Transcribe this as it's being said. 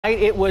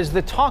It was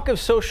the talk of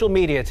social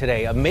media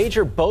today, a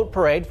major boat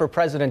parade for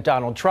President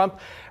Donald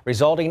Trump,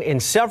 resulting in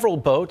several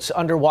boats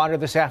underwater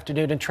this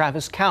afternoon in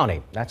Travis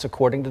County. That's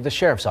according to the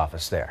sheriff's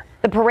office there.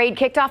 The parade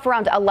kicked off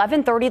around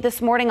 11:30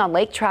 this morning on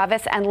Lake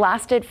Travis and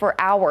lasted for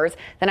hours.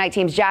 The night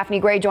team's Japhanie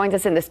Gray joins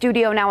us in the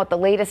studio now with the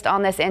latest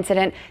on this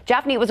incident.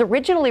 Japhanie, it was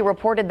originally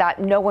reported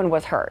that no one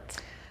was hurt.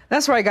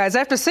 That's right, guys.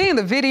 After seeing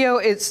the video,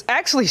 it's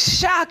actually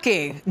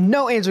shocking.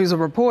 No injuries were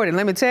reported,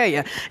 let me tell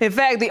you. In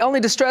fact, the only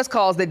distress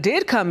calls that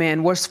did come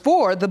in was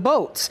for the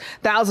boats.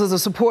 Thousands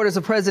of supporters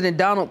of President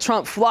Donald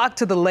Trump flocked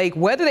to the lake,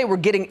 whether they were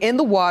getting in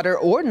the water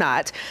or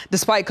not.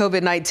 Despite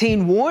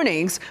COVID-19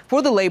 warnings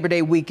for the Labor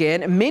Day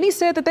weekend, many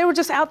said that they were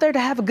just out there to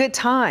have a good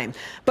time.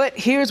 But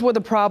here's where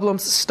the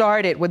problems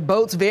started, with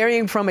boats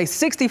varying from a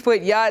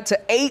 60-foot yacht to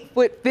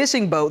 8-foot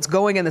fishing boats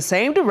going in the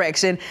same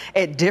direction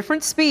at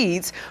different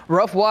speeds.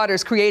 Rough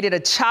waters created a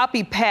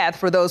choppy path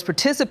for those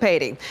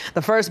participating.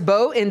 The first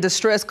boat in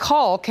distress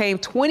call came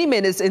 20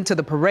 minutes into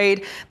the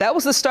parade. That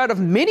was the start of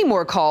many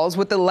more calls,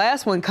 with the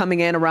last one coming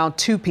in around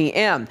 2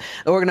 p.m.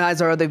 The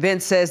organizer of the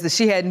event says that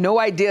she had no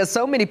idea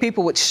so many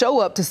people would show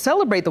up to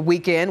celebrate the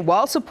weekend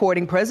while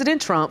supporting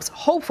President Trump's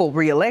hopeful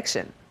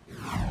re-election.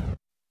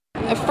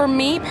 For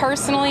me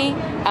personally,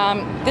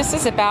 this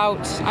is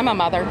about, I'm a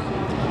mother,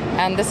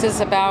 and this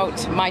is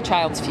about my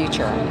child's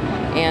future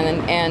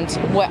and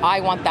what I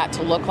want that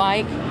to look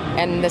like.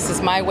 And this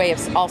is my way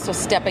of also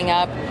stepping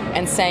up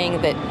and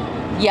saying that,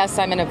 yes,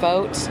 I'm going to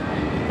vote,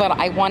 but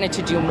I wanted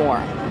to do more.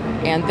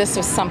 And this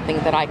was something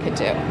that I could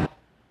do.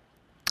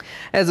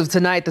 As of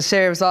tonight, the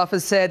sheriff's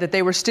office said that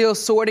they were still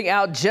sorting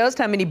out just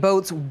how many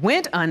boats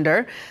went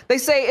under. They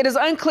say it is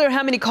unclear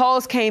how many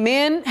calls came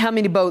in, how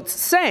many boats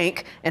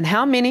sank, and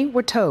how many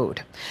were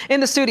towed.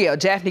 In the studio,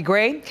 Japhanie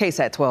Gray,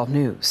 KSAT 12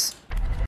 News.